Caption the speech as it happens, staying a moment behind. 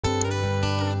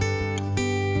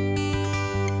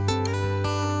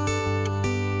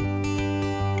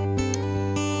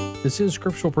This is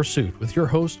Scriptural Pursuit with your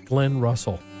host, Glenn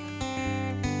Russell.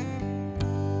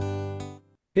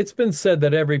 It's been said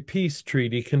that every peace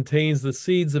treaty contains the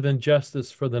seeds of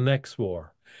injustice for the next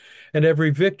war, and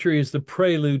every victory is the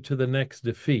prelude to the next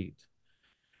defeat.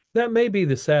 That may be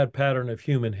the sad pattern of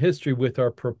human history, with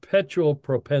our perpetual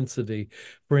propensity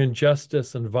for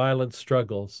injustice and violent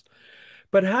struggles.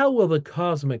 But how will the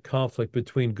cosmic conflict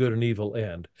between good and evil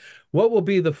end? What will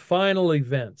be the final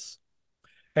events?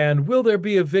 And will there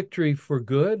be a victory for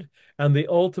good and the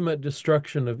ultimate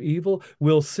destruction of evil?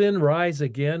 Will sin rise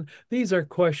again? These are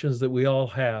questions that we all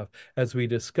have as we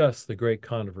discuss the great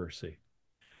controversy.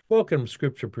 Welcome to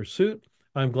Scripture Pursuit.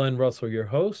 I'm Glenn Russell, your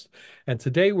host, and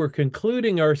today we're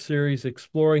concluding our series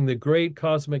exploring the great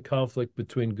cosmic conflict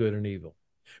between good and evil.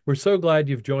 We're so glad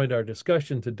you've joined our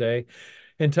discussion today,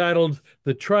 entitled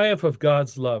The Triumph of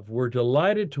God's Love. We're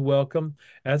delighted to welcome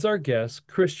as our guest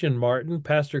Christian Martin.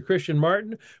 Pastor Christian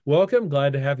Martin, welcome.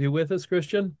 Glad to have you with us,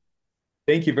 Christian.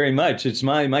 Thank you very much. It's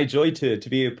my joy to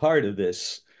be a part of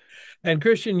this. And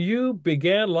Christian, you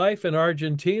began life in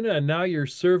Argentina and now you're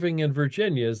serving in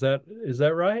Virginia. Is that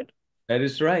right? That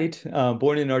is right.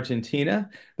 Born in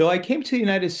Argentina, though I came to the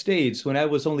United States when I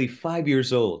was only 5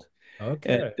 years old. And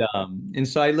Okay. and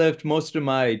so I lived most of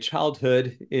my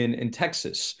childhood in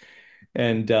Texas.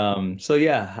 And so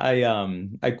yeah,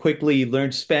 I quickly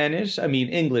learned Spanish, I mean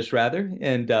English rather,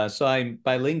 and so I'm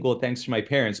bilingual thanks to my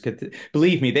parents. 'Cause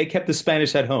believe me, they kept the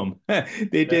Spanish at home.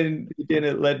 They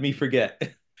didn't let me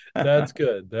forget. That's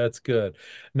good. That's good.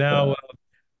 Now,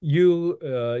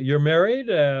 you're married,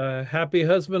 happy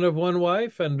husband of one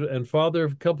wife and father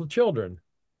of a couple of children.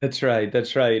 That's right.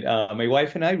 That's right. My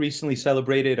wife and I recently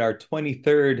celebrated our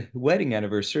 23rd wedding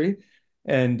anniversary,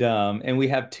 and we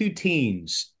have two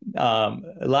teens.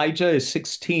 Elijah is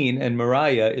 16 and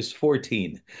Mariah is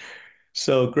 14.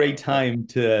 So great time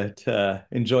to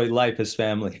enjoy life as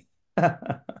family.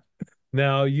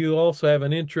 Now, you also have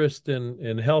an interest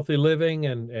in healthy living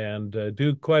and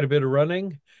do quite a bit of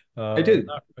running. I do.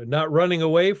 Not running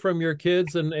away from your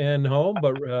kids and home,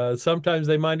 but sometimes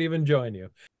they might even join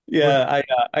you. We're Yeah,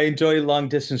 I enjoy long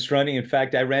distance running. In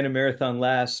fact, I ran a marathon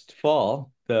last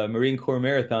fall, the Marine Corps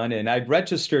Marathon, and I'd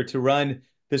registered to run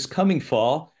this coming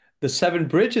fall, the Seven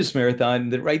Bridges Marathon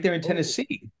that right there in Oh,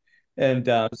 Tennessee. And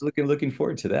I was looking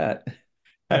forward to that.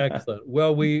 excellent.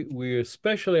 Well, we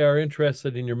especially are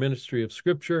interested in your ministry of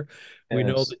Scripture. We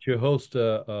know Yes. that you host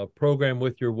a program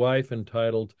with your wife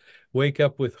entitled Wake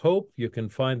Up with Hope. You can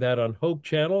find that on Hope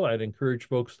Channel. I'd encourage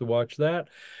folks to watch that.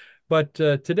 But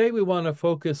today we want to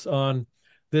focus on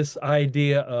this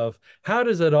idea of how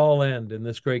does it all end in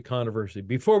this great controversy.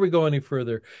 Before we go any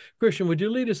further, Christian, would you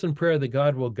lead us in prayer that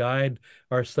God will guide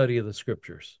our study of the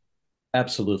Scriptures?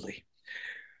 Absolutely.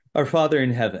 Our Father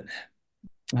in heaven,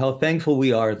 how thankful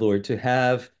we are, Lord, to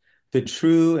have the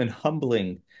true and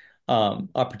humbling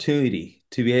opportunity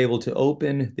to be able to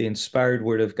open the inspired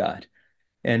Word of God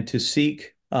and to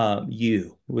seek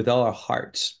you with all our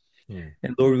hearts. Hmm.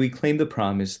 And Lord, we claim the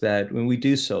promise that when we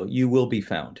do so, you will be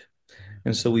found.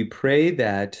 And so we pray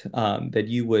that that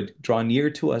you would draw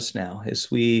near to us now as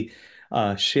we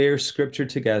share Scripture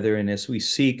together and as we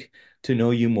seek to know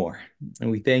you more.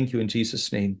 And we thank you in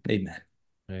Jesus' name. Amen.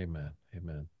 Amen.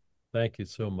 Amen. Thank you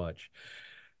so much.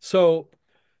 So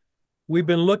we've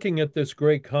been looking at this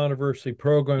great controversy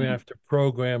program after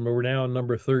program. We're now on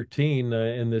number 13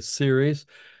 in this series.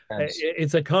 Yes.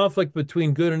 It's a conflict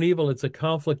between good and evil. It's a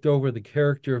conflict over the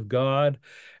character of God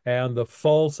and the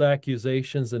false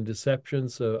accusations and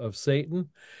deceptions of Satan.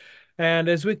 And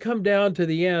as we come down to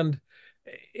the end,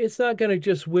 it's not going to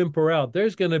just whimper out.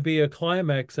 There's going to be a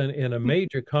climax in a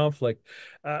major conflict.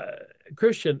 Uh,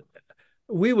 Christian,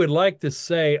 we would like to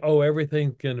say, oh,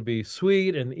 everything's going to be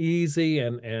sweet and easy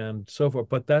and so forth,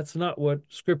 but that's not what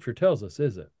Scripture tells us,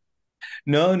 is it?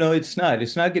 No, no, it's not.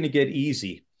 It's not going to get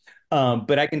easy.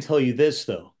 But I can tell you this,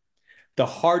 though. The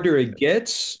harder it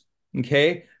gets,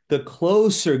 okay, the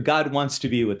closer God wants to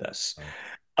be with us.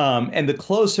 And the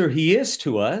closer he is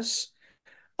to us,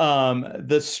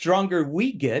 the stronger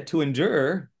we get to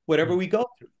endure whatever Mm, we go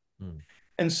through. mm.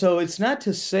 And so it's not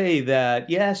to say that,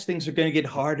 yes, things are going to get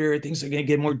harder, things are going to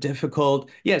get more difficult.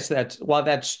 Yes, that's while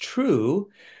that's true,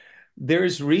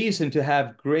 there's reason to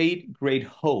have great, great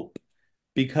hope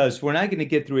because we're not going to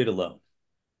get through it alone.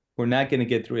 We're not going to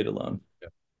get through it alone.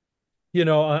 You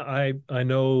know, I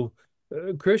know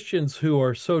Christians who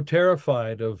are so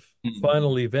terrified of Mm,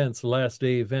 final events, last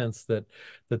day events, that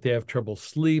they have trouble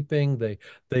sleeping. They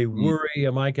mm, worry,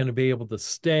 am I going to be able to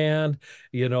stand?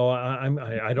 You know,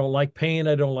 I don't like pain.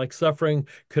 I don't like suffering.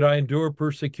 Could I endure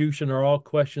persecution? Are all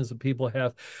questions that people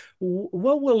have.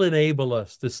 What will enable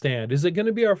us to stand? Is it going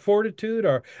to be our fortitude,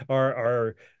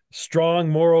 our strong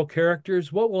moral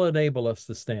characters? What will enable us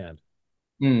to stand?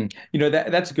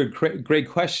 That's a great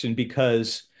question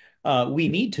because we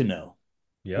need to know.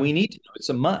 Yeah. We need to know. It's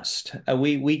a must.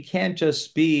 We can't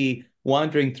just be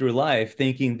wandering through life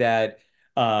thinking that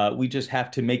we just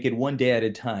have to make it one day at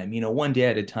a time, one day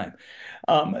at a time.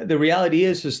 The reality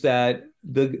is that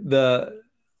the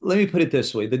let me put it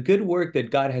this way, the good work that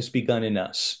God has begun in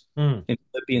us, Mm. in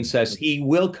Philippians says, He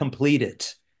will complete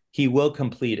it. He will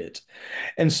complete it.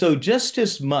 And so just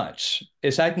as much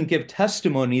as I can give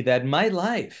testimony that my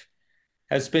life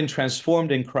has been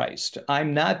transformed in Christ.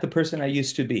 I'm not the person I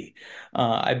used to be.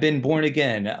 I've been born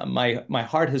again. My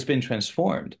heart has been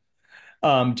transformed.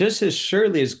 Just as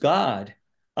surely as God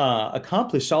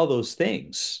accomplished all those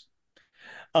things,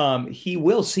 He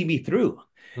will see me through.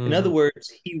 In other Mhm.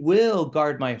 words, He will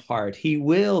guard my heart. He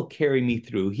will carry me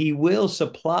through. He will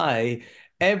supply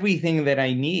everything that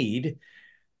I need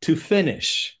to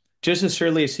finish. Just as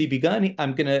surely as he begun,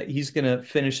 he's gonna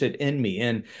finish it in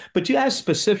me. But you asked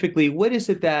specifically, what is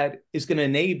it that is gonna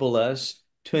enable us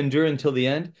to endure until the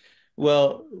end?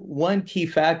 Well, one key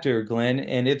factor, Glenn,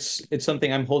 and it's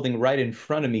something I'm holding right in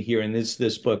front of me here in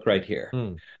this book right here.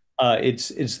 Mm.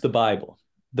 It's the Bible,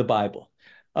 the Bible.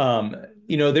 Um,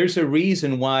 there's a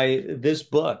reason why this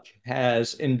book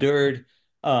has endured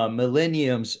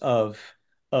millenniums of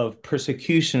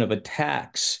persecution, of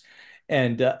attacks,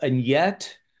 and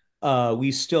yet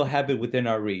we still have it within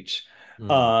our reach, Mm.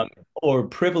 um, or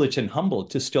privileged and humbled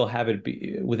to still have it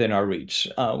be within our reach.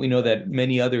 We know that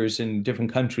many others in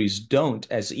different countries don't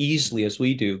as easily as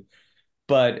we do,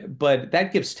 but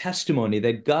that gives testimony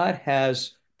that God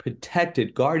has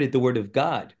protected, guarded the word of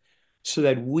God so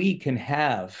that we can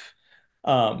have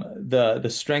the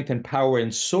strength and power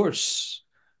and source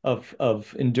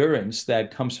of endurance that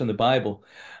comes from the Bible.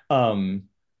 Um,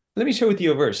 Let me share with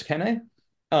you a verse, can I?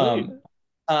 Please.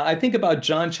 I think about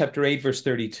John chapter 8, verse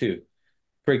 32,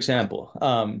 for example.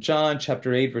 John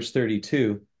chapter 8, verse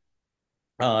 32,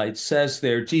 it says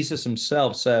there, Jesus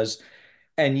himself says,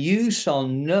 and you shall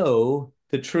know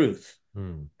the truth,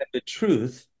 Mm. and the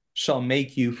truth shall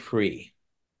make you free.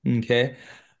 Okay.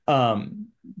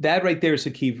 That right there is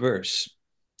a key verse.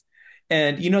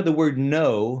 And the word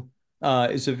know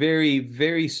is a very,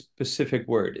 very specific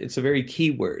word. It's a very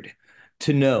key word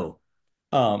to know.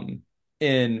 Um,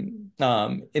 in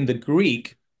the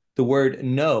Greek, the word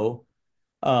know,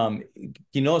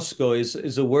 ginosko,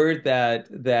 is a word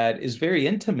that is very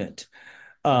intimate.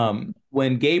 Mm.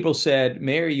 When Gabriel said,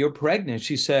 Mary, you're pregnant,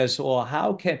 she says, well,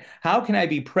 how can I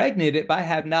be pregnant if I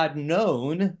have not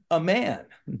known a man?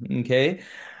 Okay.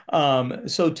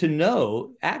 So to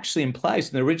know actually implies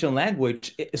in the original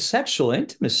language sexual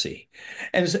intimacy.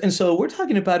 And so we're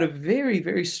talking about a very,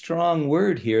 very strong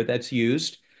word here that's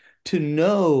used to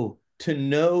know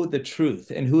the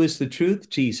truth. And who is the truth?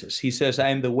 Jesus. He says, I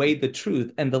am the way, the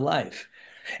truth, and the life.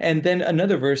 And then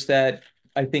another verse that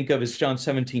I think of is John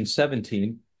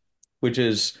 17:17, which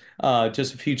is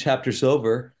just a few chapters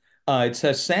over. It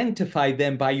says, sanctify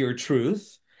them by your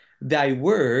truth.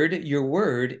 Your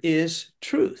word is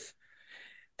truth.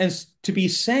 And to be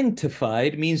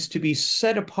sanctified means to be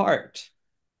set apart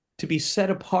and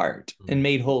Mm.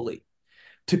 made holy,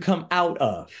 to come out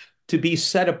of, to be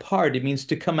set apart. It means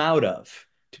to come out of,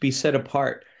 to be set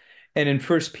apart. And in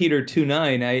 1 Peter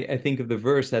 2:9, I think of the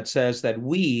verse that says that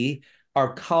we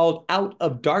are called out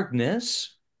of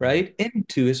darkness, Mm. right,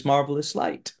 into his marvelous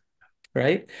light,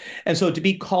 right? And so to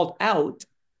be called out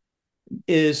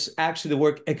is actually the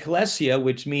word ecclesia,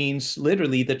 which means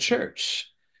literally the church.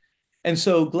 And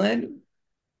so, Glenn,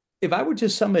 if I were to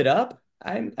sum it up,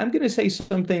 I'm going to say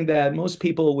something that most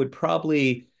people would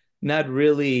probably not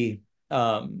really.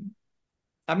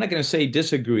 I'm not going to say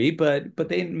disagree, but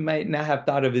they might not have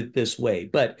thought of it this way.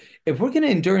 But if we're going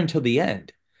to endure until the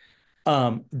end,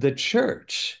 the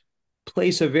church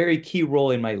plays a very key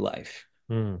role in my life.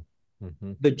 Mm.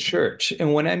 Mhm. The church,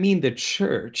 and when I mean the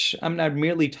church, I'm not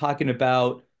merely talking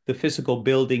about the physical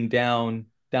building down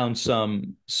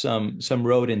some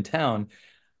road in town.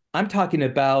 I'm talking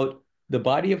about the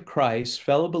body of Christ,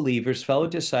 fellow believers, fellow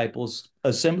disciples,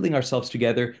 assembling ourselves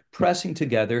together, pressing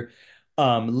together,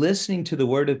 listening to the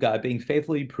word of God being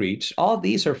faithfully preached. All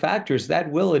these are factors that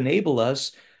will enable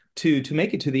us to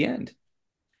make it to the end.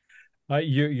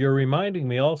 You're reminding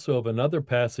me also of another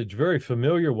passage, very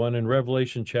familiar one in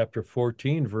Revelation chapter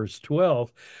 14, verse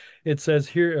 12. It says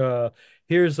here,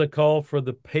 here's a call for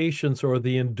the patience or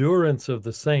the endurance of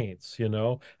the saints.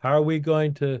 How are we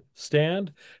going to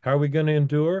stand? How are we going to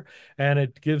endure? And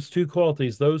it gives two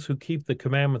qualities: those who keep the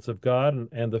commandments of God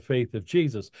and the faith of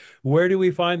Jesus. Where do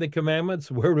we find the commandments?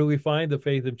 Where do we find the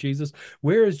faith of Jesus?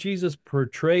 Where is Jesus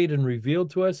portrayed and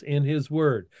revealed to us? In his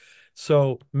word.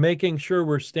 So making sure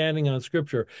we're standing on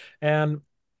scripture. And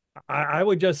I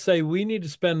would just say we need to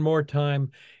spend more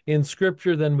time in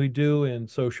scripture than we do in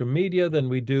social media, than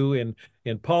we do in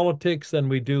politics, than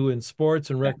we do in sports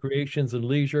and recreations and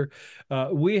leisure.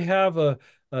 We have a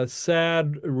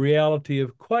sad reality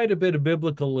of quite a bit of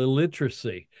biblical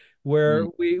illiteracy, where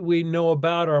we know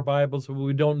about our Bibles, but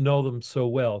we don't know them so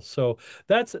well. So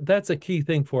that's a key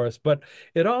thing for us. But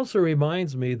it also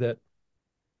reminds me that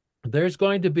there's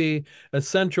going to be a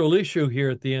central issue here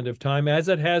at the end of time, as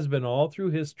it has been all through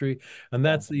history, and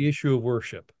that's the issue of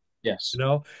worship. Yes.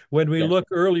 When we look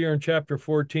earlier in chapter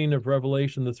 14 of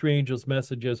Revelation, the three angels'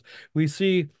 messages, we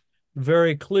see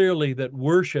very clearly that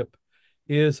worship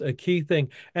is a key thing.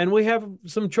 And we have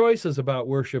some choices about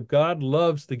worship. God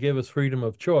loves to give us freedom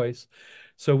of choice.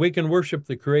 So we can worship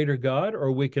the Creator God,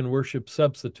 or we can worship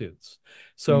substitutes.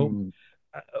 So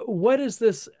what is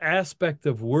this aspect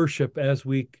of worship as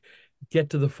we get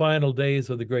to the final days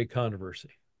of the great controversy?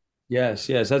 Yes,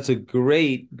 that's a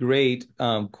great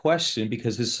question,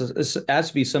 because this has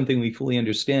to be something we fully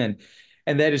understand.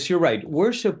 And that is, you're right,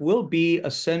 worship will be a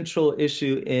central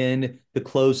issue in the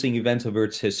closing events of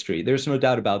Earth's history. There's no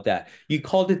doubt about that. You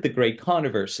called it the great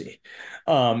controversy.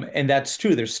 And that's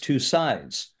true. There's two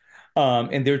sides.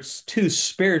 And there's two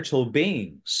spiritual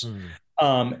beings.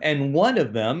 And one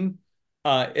of them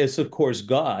is, of course,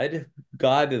 God,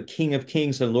 the King of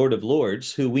Kings and Lord of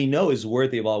Lords, who we know is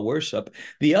worthy of all worship.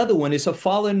 The other one is a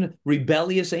fallen,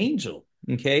 rebellious angel,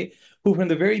 okay, who from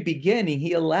the very beginning,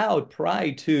 he allowed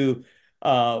pride to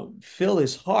fill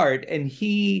his heart, and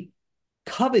he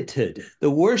coveted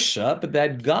the worship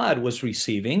that God was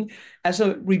receiving as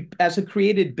a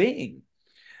created being.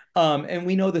 And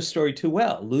we know the story too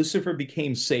well. Lucifer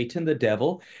became Satan, the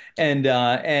devil,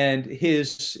 and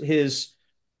his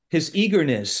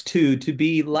eagerness to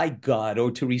be like God or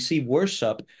to receive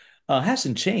worship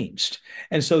hasn't changed.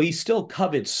 And so he still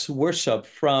covets worship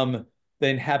from the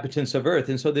inhabitants of earth.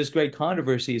 And so there's great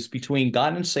controversies between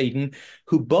God and Satan,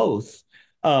 who both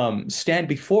stand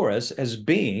before us as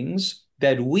beings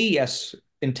that we, as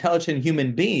intelligent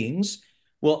human beings,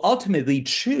 will ultimately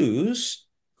choose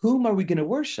whom are we going to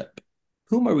worship?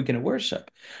 Whom are we going to worship?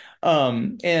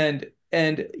 And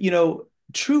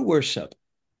true worship,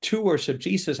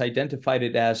 Jesus identified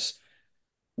it as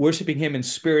worshiping him in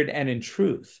spirit and in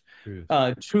truth.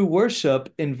 True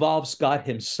worship involves God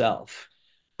himself.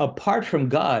 Apart from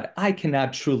God, I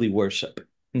cannot truly worship.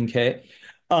 Okay.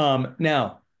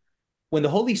 Now, when the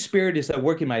Holy Spirit is at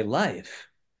work in my life,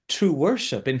 true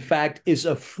worship, in fact, is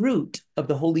a fruit of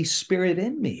the Holy Spirit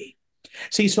in me.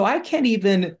 See, so I can't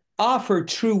even offer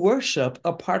true worship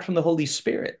apart from the Holy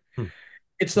Spirit.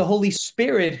 It's the Holy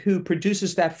Spirit who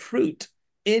produces that fruit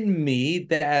in me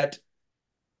that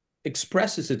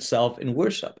expresses itself in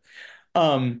worship.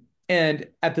 And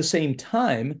at the same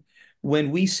time,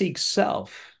 when we seek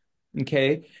self,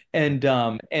 okay,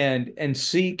 and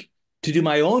seek to do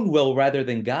my own will rather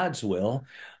than God's will,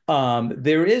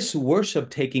 there is worship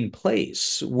taking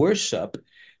place. Worship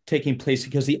taking place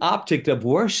because the object of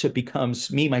worship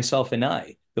becomes me, myself, and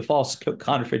I, the false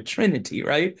counterfeit Trinity,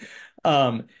 right?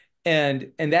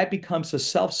 And that becomes a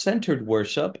self-centered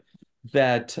worship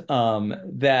that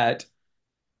that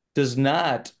does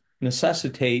not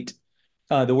necessitate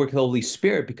the work of the Holy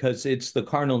Spirit, because it's the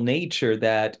carnal nature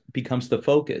that becomes the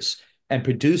focus and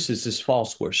produces this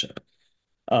false worship.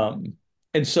 And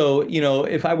so,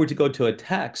 if I were to go to a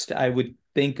text, I would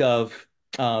think of,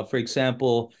 for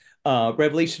example,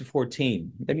 Revelation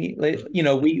 14.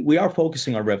 We are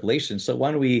focusing on Revelation, so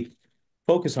why don't we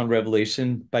focus on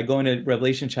Revelation by going to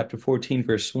Revelation chapter 14,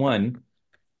 verse 1.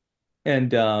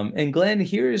 And Glenn,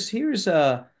 here's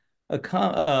a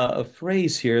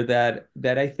phrase here that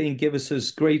I think gives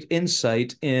us great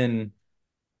insight in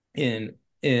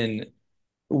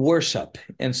worship,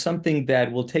 and something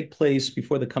that will take place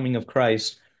before the coming of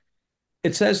Christ.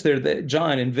 It says there that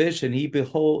John in vision, he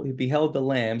beheld the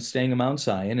Lamb standing on Mount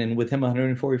Zion, and with him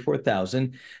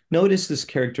 144,000. Notice this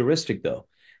characteristic, though: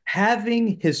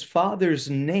 having his Father's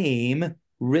name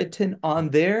written on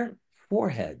their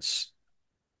foreheads.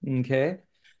 Okay.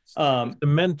 The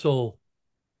mental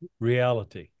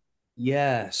reality.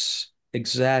 Yes,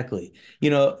 exactly.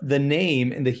 The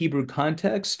name in the Hebrew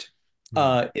context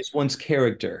is one's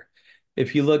character.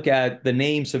 If you look at the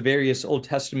names of various Old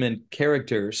Testament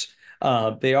characters,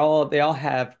 they all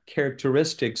have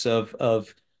characteristics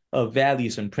of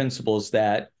values and principles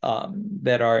that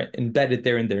are embedded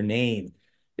there in their name.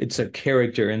 It's a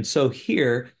character, and so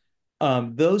here,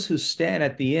 those who stand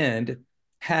at the end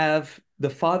have the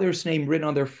Father's name written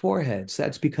on their foreheads.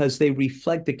 That's because they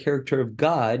reflect the character of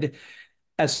God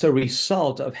as a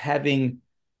result of having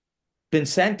been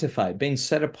sanctified, being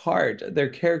set apart. Their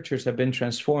characters have been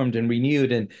transformed and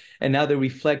renewed, and now they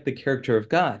reflect the character of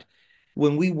God.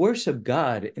 When we worship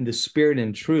God in the spirit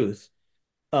and truth,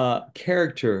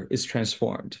 character is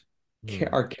transformed.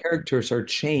 Our characters are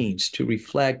changed to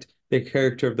reflect the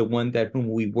character of the one that whom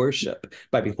we worship.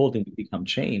 By beholding, we become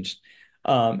changed.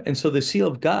 And so the seal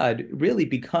of God really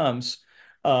becomes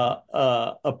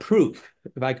a proof,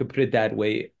 if I could put it that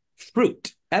way,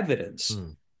 fruit, evidence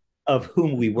of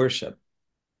whom we worship.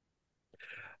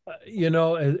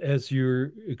 As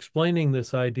you're explaining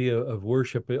this idea of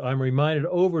worship, I'm reminded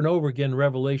over and over again,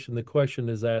 Revelation, the question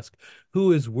is asked,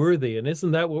 who is worthy? And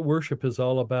isn't that what worship is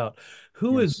all about?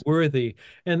 Who is Yes. worthy?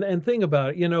 And think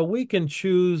about it, we can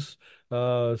choose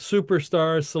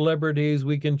superstars, celebrities,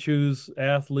 we can choose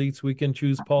athletes, we can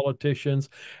choose politicians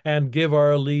and give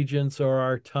our allegiance or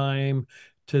our time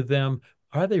to them.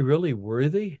 Are they really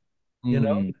worthy? You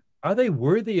know? Mm, Are they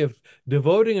worthy of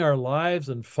devoting our lives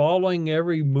and following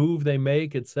every move they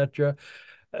make, etc.,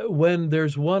 when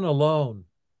there's one alone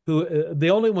who, the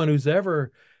only one who's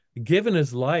ever given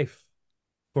his life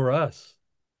for us?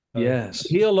 Uh, yes.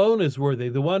 he alone is worthy,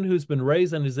 the one who's been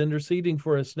raised and is interceding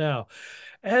for us now.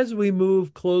 As we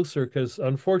move closer, because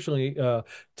unfortunately,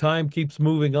 time keeps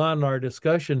moving on in our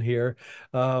discussion here.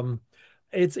 Um,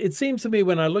 it seems to me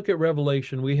when I look at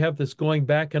Revelation, we have this going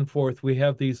back and forth. We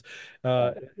have these,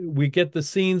 we get the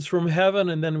scenes from heaven,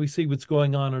 and then we see what's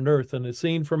going on earth, and a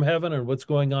scene from heaven and what's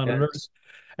going on earth. Yes.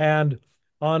 And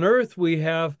on earth, we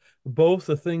have both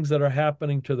the things that are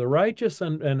happening to the righteous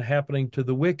and happening to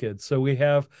the wicked. So we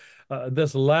have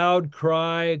this loud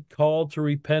cry, call to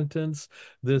repentance,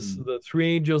 Mm. the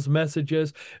three angels'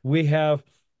 messages. We have,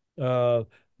 uh,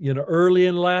 early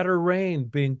and latter rain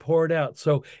being poured out.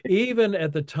 So even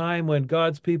at the time when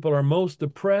God's people are most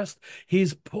depressed,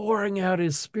 He's pouring out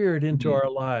His Spirit into Mm.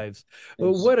 our lives.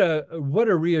 Yes. What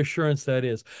a reassurance that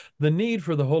is. The need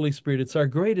for the Holy Spirit, it's our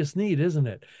greatest need, isn't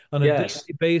it? On a daily Yes.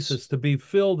 basis to be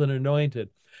filled and anointed.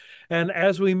 And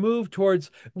as we move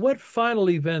towards, what final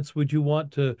events would you want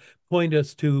to point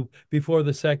us to before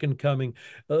the second coming,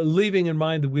 leaving in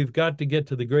mind that we've got to get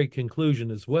to the great conclusion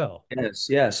as well? Yes,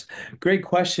 yes. Great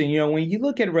question. When you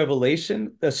look at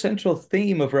Revelation, the central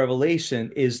theme of Revelation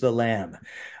is the Lamb.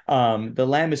 The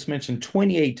Lamb is mentioned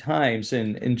 28 times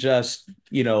in just,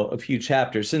 a few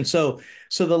chapters. And so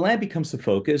the Lamb becomes the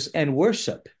focus and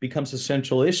worship becomes a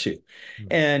central issue. Mm.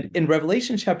 And in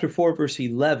Revelation chapter 4, verse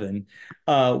 11,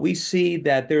 we see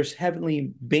that there's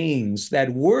heavenly beings that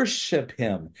worship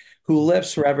him who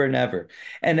lives forever and ever.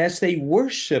 And as they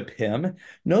worship him,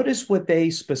 notice what they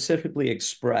specifically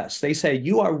express. They say,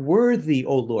 "You are worthy,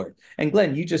 O Lord." And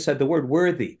Glenn, you just said the word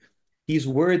worthy. He's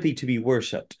worthy to be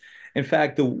worshiped. In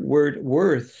fact, the word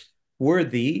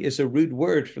worthy, is a root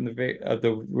word from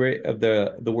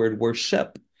the word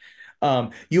worship.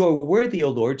 You are worthy, O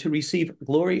Lord, to receive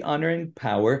glory, honor, and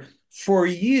power. For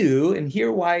you, and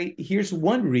here's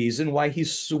one reason why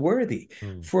he's worthy.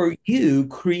 Mm. For you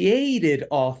created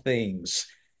all things,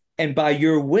 and by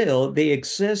your will they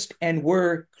exist and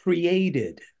were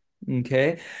created.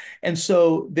 Okay. And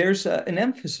so there's an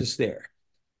emphasis there.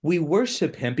 We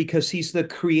worship him because he's the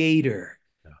creator.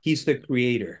 Yeah. He's the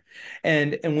creator.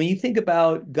 And when you think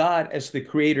about God as the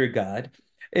creator God,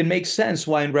 it makes sense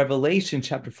why in Revelation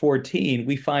chapter 14,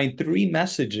 we find three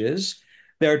messages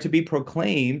that are to be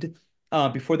proclaimed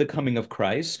before the coming of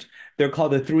Christ. They're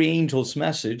called the three angels'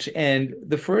 message. And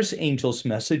the first angel's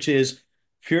message is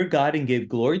fear God and give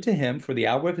glory to him, for the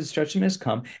hour of his judgment has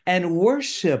come, and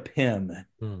worship him.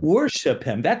 Mm. Worship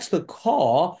him. That's the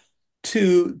call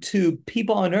to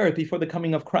people on earth before the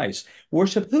coming of Christ.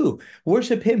 Worship who?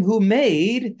 Worship him who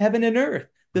made heaven and earth,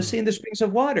 the sea Mm. and the springs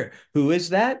of water. Who is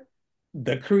that?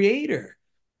 The creator.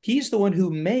 He's the one who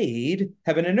made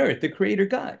heaven and earth, the creator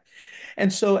God.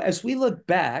 And so as we look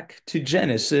back to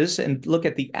Genesis and look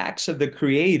at the acts of the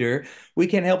creator, we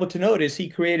can't help but to notice he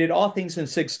created all things in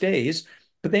 6 days,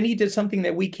 but then he did something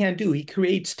that we can't do. He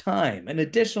creates time, an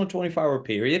additional 24-hour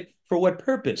period. For what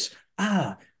purpose?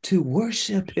 To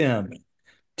worship him,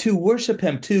 to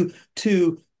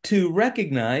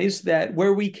recognize that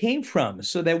where we came from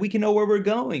so that we can know where we're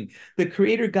going. The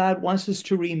creator God wants us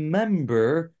to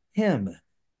remember him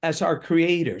as our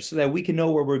creator so that we can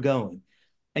know where we're going.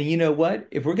 And you know what?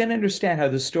 If we're going to understand how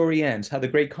the story ends, how the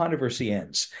great controversy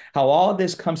ends, how all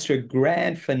this comes to a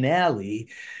grand finale,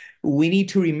 we need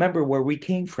to remember where we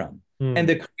came from. And Mm.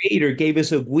 the Creator gave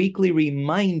us a weekly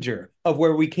reminder of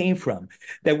where we came from,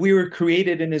 that we were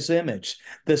created in His image.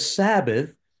 The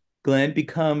Sabbath, Glenn,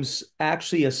 becomes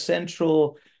actually a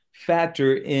central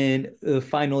factor in the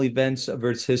final events of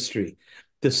Earth's history.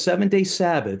 The 7 day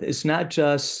Sabbath is not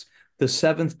just the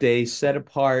seventh day set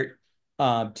apart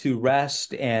to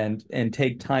rest and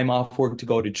take time off work to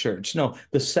go to church. No,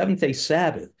 the 7 day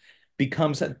Sabbath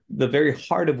becomes the very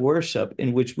heart of worship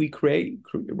in which we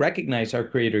recognize our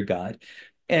Creator God.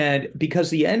 And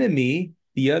because the enemy,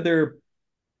 the other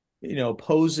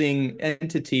opposing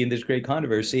entity in this great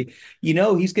controversy,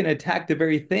 he's going to attack the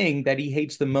very thing that he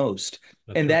hates the most.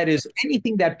 That's And right. that is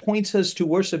anything that points us to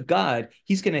worship God,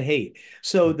 he's going to hate.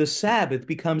 So the Sabbath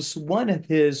becomes one of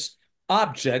his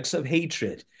objects of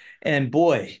hatred. And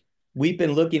boy, we've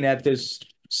been looking at this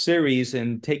series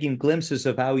and taking glimpses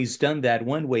of how he's done that.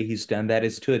 One way he's done that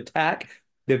is to attack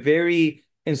the very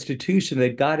institution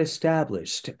that God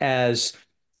established as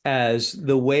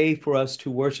the way for us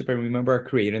to worship and remember our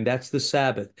Creator, and that's the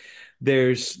Sabbath.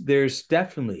 There's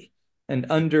definitely an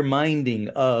undermining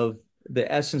of the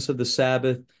essence of the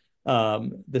Sabbath.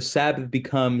 The Sabbath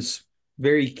becomes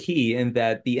very key in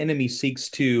that the enemy seeks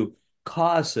to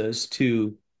cause us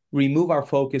to remove our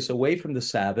focus away from the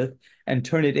Sabbath and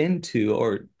turn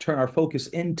our focus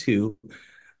into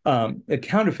a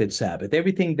counterfeit Sabbath.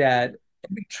 Every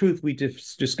truth we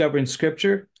discover in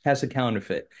Scripture has a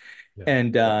counterfeit, Yeah.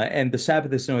 and the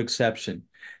Sabbath is no exception.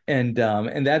 And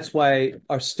that's why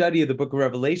our study of the Book of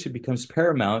Revelation becomes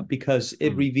paramount, because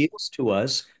it reveals to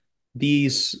us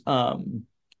these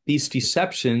these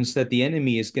deceptions that the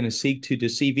enemy is going to seek to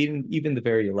deceive even the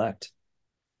very elect.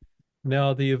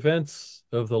 Now, the events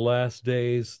of the last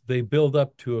days, they build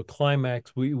up to a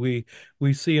climax. We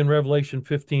see in Revelation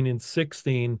 15 and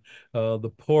 16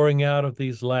 the pouring out of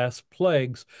these last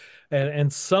plagues.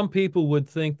 And some people would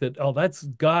think that, oh, that's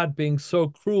God being so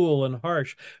cruel and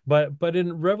harsh. But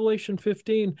in Revelation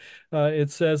 15,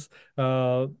 it says,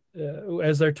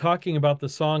 as they're talking about the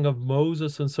song of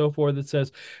Moses and so forth, it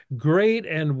says, great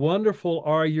and wonderful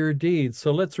are your deeds.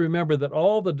 So let's remember that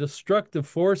all the destructive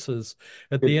forces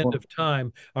at the Good end point. of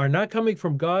time are not coming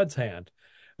from God's hand.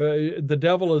 The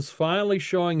devil is finally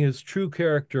showing his true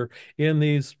character in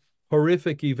these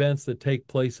horrific events that take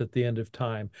place at the end of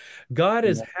time. God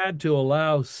has Yeah. had to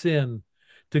allow sin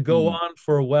to go Mm. on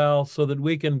for a while so that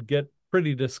we can get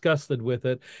pretty disgusted with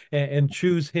it and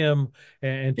choose him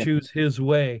and Yeah. choose his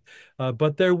way.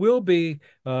 But there will be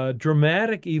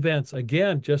dramatic events.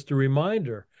 Again, just a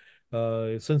reminder,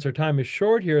 since our time is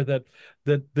short here, that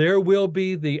there will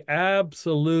be the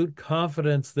absolute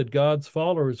confidence that God's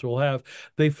followers will have.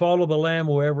 They follow the Lamb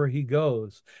wherever he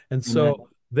goes. And Amen. so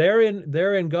they're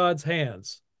in God's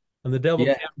hands, and the devil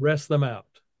Yeah. can't wrest them out.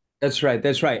 That's right.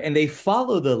 That's right. And they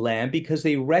follow the Lamb because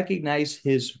they recognize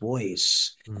his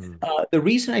voice. Mm. The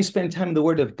reason I spend time in the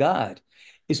Word of God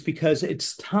is because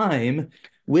it's time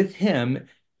with him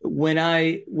when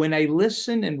I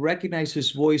listen and recognize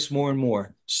his voice more and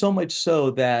more, so much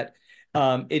so that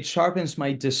it sharpens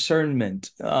my discernment.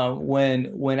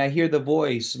 When I hear the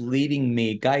voice leading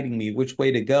me, guiding me which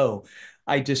way to go,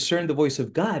 I discern the voice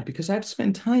of God because I've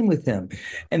spent time with him.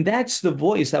 And that's the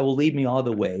voice that will lead me all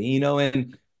the way,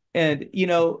 and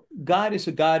God is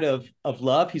a God of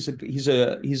love. He's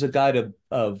a God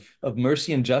of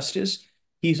mercy and justice.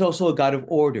 He's also a God of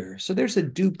order. So there's a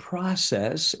due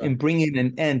process in bringing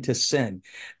an end to sin.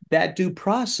 That due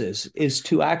process is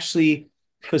to actually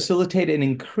facilitate and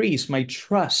increase my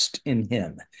trust in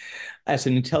him as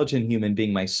an intelligent human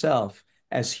being myself,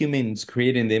 as humans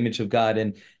created in the image of God.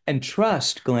 And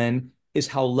trust, Glenn, is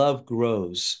how love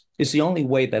grows. It's the only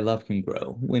way that love can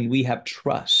grow, when we have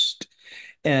trust.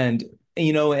 And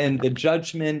the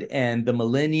judgment and the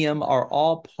millennium are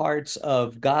all parts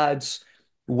of God's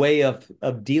way of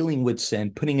dealing with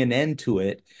sin, putting an end to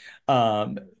it,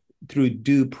 um, through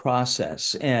due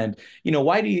process. And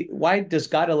why does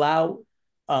God allow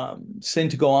sin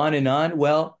to go on and on?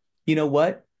 Well, you know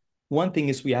what? One thing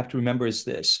is we have to remember is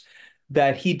this,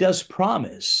 that he does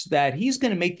promise that he's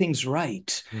going to make things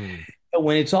right. Mm.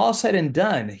 When it's all said and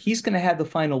done, he's going to have the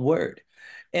final word.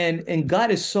 And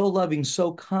God is so loving,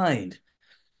 so kind,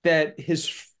 that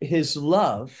his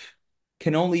love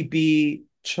can only be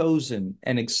chosen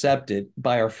and accepted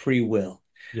by our free will.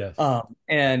 Yes.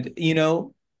 And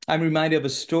I'm reminded of a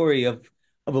story of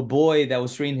a boy that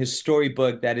was reading his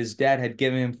storybook that his dad had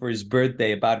given him for his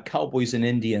birthday about cowboys and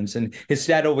Indians, and his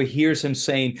dad overhears him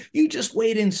saying, "You just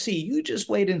wait and see. You just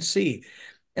wait and see."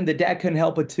 And the dad couldn't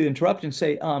help but to interrupt and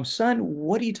say, son,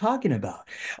 what are you talking about?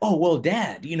 Oh, well,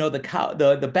 dad,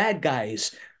 the bad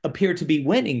guys appear to be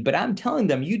winning, but I'm telling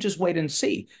them, you just wait and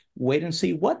see. Wait and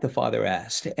see what, the father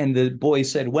asked. And the boy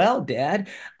said, well, dad,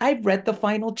 I've read the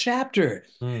final chapter.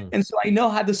 Mm. And so I know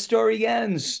how the story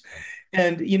ends.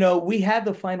 And, we have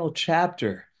the final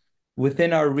chapter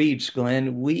within our reach,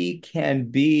 Glenn. We can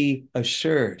be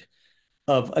assured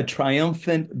of a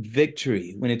triumphant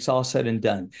victory when it's all said and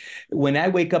done. When I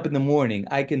wake up in the morning,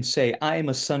 I can say, I am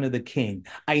a son of the king.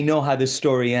 I know how this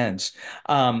story ends.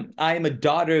 I am a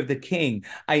daughter of the king.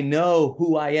 I know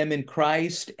who I am in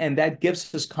Christ, and that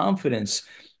gives us confidence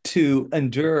to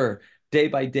endure day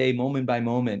by day, moment by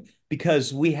moment,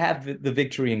 because we have the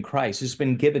victory in Christ. It's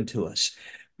been given to us.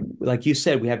 Like you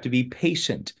said, we have to be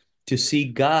patient to see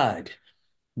God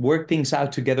work things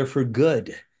out together for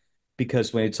good.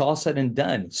 Because when it's all said and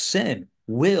done, sin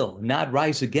will not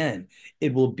rise again.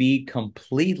 It will be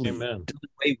completely Amen. done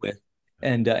away with,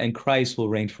 and Christ will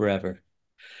reign forever.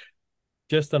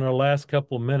 Just in our last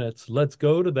couple of minutes, let's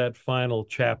go to that final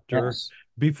chapter Yes.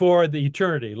 before the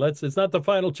eternity. It's not the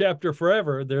final chapter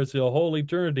forever. There's a whole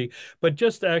eternity, but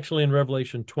just actually in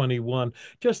Revelation 21,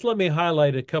 just let me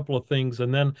highlight a couple of things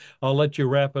and then I'll let you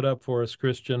wrap it up for us,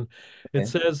 Christian. It Okay.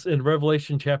 says in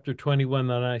Revelation chapter 21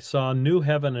 that I saw a new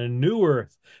heaven and a new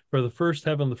earth, for the first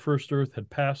heaven, the first earth had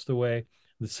passed away.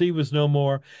 The sea was no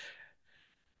more.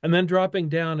 And then dropping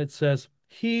down, it says,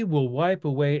 he will wipe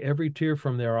away every tear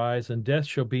from their eyes, and death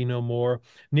shall be no more.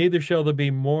 Neither shall there be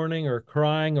mourning or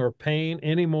crying or pain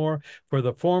any more, for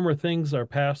the former things are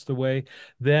passed away.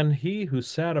 Then he who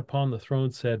sat upon the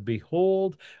throne said,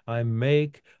 behold, I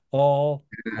make all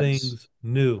Yes. things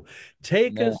new.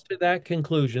 Take Yeah. us to that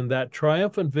conclusion, that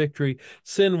triumphant victory.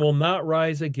 Sin will not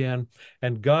rise again,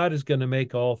 and God is going to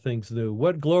make all things new.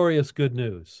 What glorious good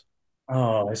news.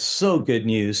 Oh, it's so good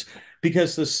news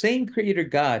because the same creator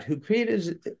God who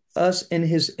created us in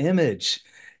his image,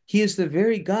 he is the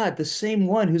very God, the same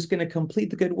one who's going to complete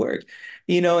the good work.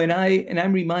 And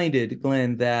I'm reminded,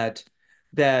 Glenn, that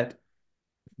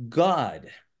God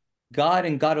God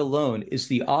and God alone is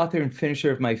the author and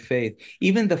finisher of my faith.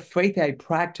 Even the faith I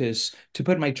practice to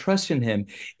put my trust in him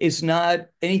is not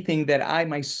anything that I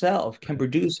myself can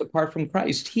produce apart from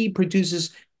Christ. He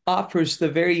offers the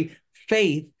very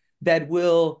faith that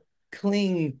will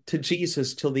cling to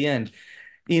Jesus till the end.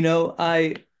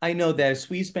 I know that as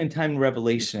we spend time in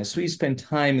Revelation, as we spend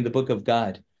time in the book of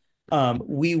God,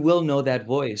 we will know that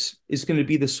voice. It's going to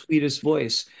be the sweetest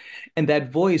voice. And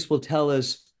that voice will tell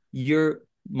us, you're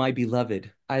my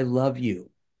beloved. I love you.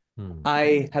 Hmm.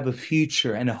 I have a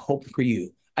future and a hope for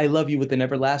you. I love you with an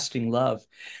everlasting love.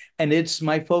 And it's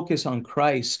my focus on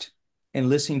Christ and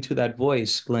listening to that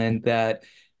voice, Glenn, that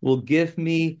will give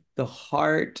me the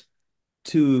heart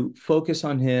to focus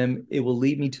on him. It will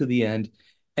lead me to the end.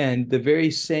 And the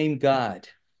very same God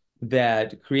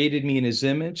that created me in his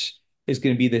image is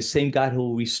going to be the same God who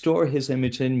will restore his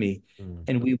image in me, Hmm.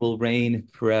 and we will reign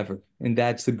forever. And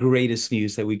that's the greatest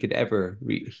news that we could ever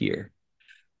hear.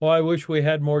 Well, I wish we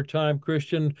had more time,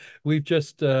 Christian. We've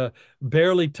just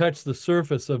barely touched the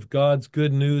surface of God's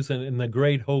good news and the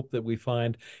great hope that we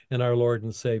find in our Lord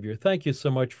and Savior. Thank you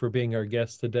so much for being our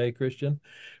guest today, Christian.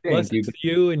 Thank you. Blessings to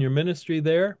you and your ministry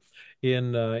there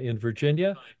in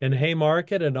Virginia, in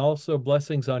Haymarket, and also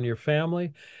blessings on your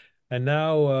family. And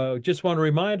now, just want to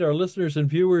remind our listeners and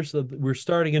viewers that we're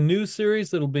starting a new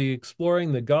series that'll be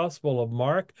exploring the Gospel of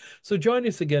Mark. So join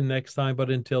us again next time. But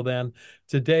until then,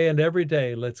 today and every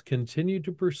day, let's continue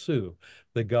to pursue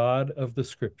the God of the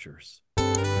Scriptures.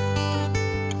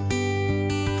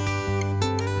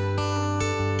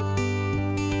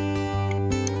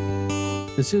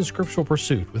 This is Scriptural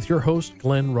Pursuit with your host,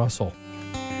 Glenn Russell.